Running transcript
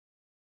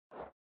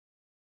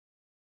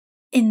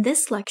In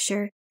this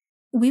lecture,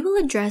 we will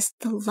address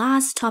the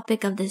last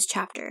topic of this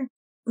chapter,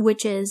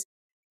 which is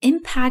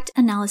impact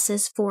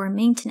analysis for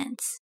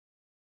maintenance.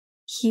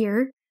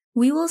 Here,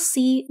 we will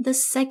see the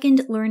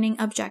second learning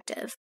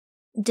objective,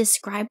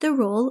 describe the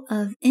role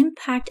of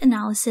impact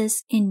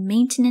analysis in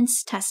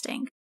maintenance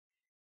testing.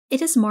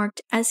 It is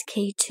marked as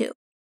K2.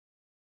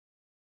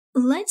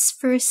 Let's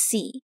first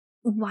see,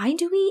 why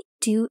do we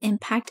do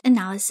impact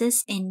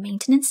analysis in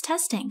maintenance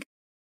testing?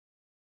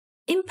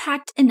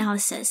 Impact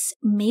analysis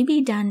may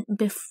be done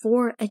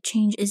before a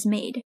change is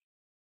made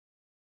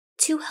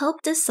to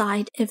help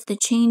decide if the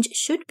change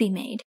should be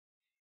made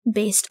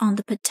based on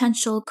the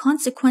potential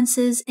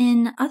consequences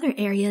in other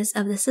areas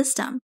of the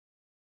system.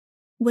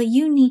 What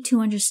you need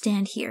to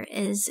understand here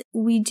is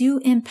we do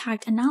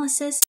impact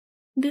analysis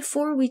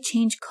before we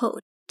change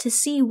code to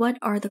see what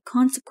are the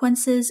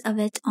consequences of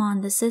it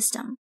on the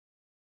system.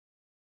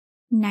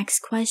 Next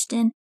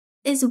question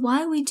is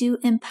why we do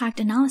impact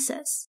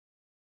analysis.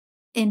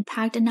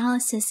 Impact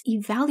analysis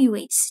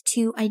evaluates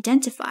to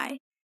identify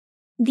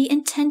the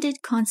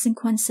intended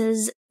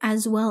consequences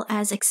as well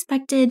as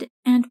expected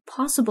and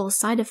possible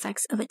side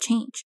effects of a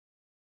change.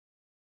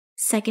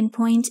 Second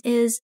point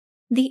is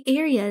the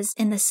areas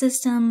in the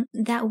system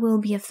that will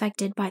be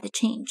affected by the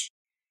change.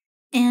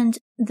 And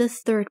the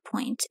third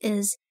point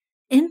is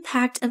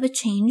impact of a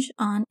change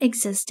on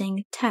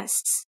existing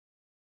tests.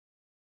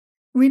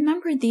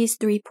 Remember these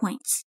 3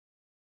 points: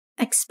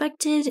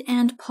 expected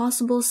and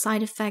possible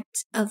side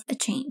effects of a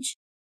change,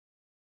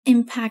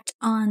 impact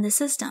on the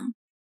system,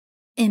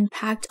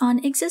 impact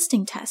on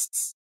existing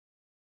tests.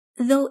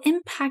 Though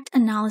impact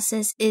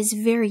analysis is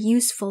very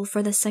useful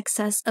for the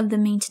success of the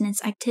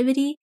maintenance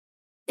activity,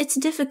 it's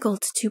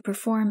difficult to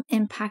perform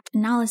impact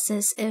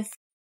analysis if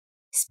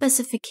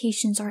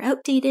specifications are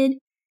outdated.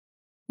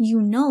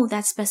 You know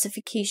that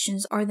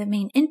specifications are the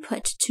main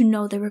input to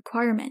know the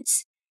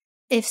requirements.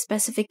 If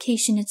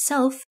specification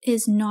itself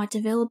is not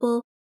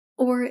available,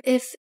 or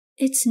if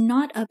it's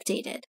not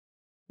updated,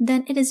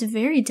 then it is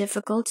very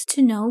difficult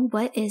to know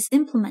what is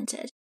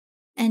implemented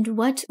and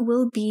what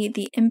will be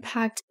the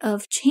impact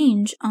of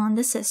change on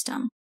the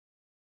system.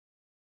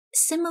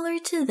 Similar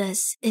to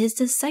this is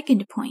the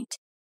second point.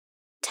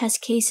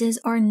 Test cases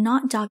are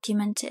not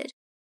documented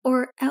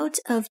or out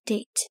of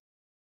date.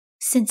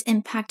 Since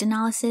impact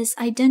analysis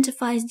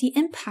identifies the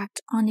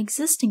impact on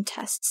existing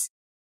tests,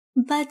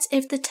 but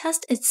if the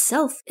test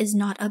itself is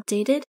not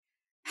updated,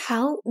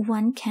 how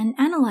one can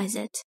analyze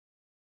it?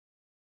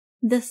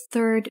 The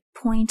third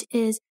point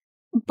is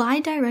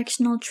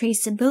bidirectional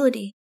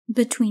traceability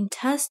between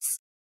tests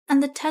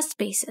and the test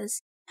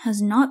bases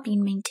has not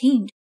been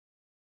maintained.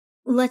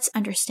 Let's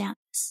understand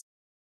this.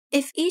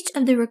 If each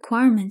of the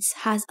requirements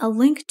has a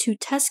link to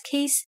test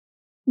case,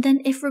 then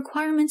if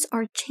requirements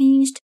are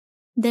changed,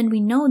 then we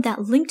know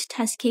that linked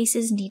test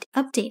cases need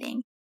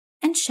updating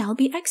and shall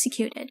be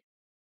executed.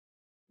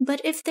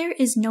 But if there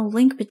is no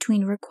link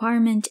between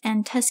requirement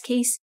and test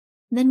case,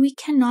 then we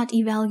cannot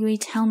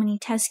evaluate how many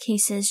test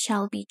cases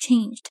shall be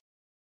changed.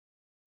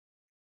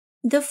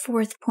 The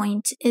fourth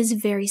point is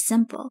very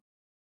simple.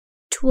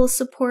 Tool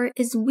support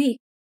is weak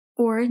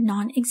or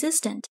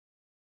non-existent.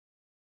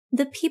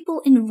 The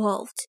people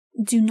involved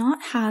do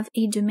not have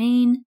a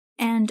domain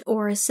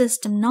and/or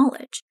system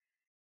knowledge.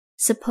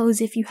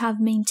 Suppose if you have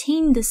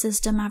maintained the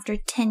system after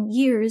 10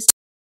 years,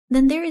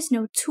 then there is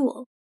no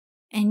tool,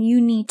 and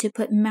you need to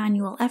put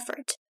manual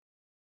effort.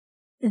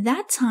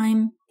 That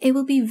time, it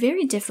will be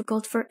very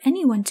difficult for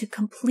anyone to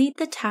complete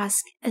the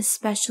task,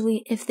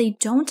 especially if they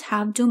don't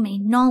have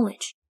domain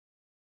knowledge.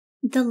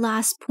 The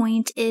last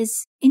point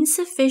is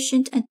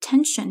insufficient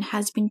attention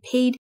has been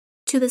paid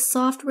to the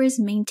software's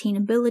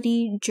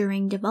maintainability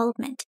during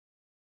development.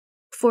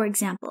 For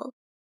example,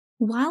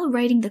 while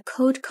writing the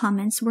code,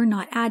 comments were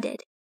not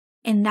added.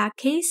 In that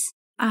case,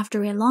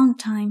 after a long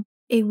time,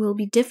 it will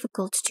be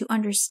difficult to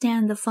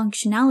understand the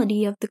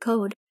functionality of the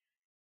code.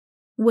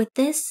 With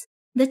this,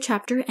 the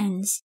chapter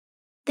ends.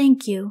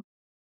 Thank you.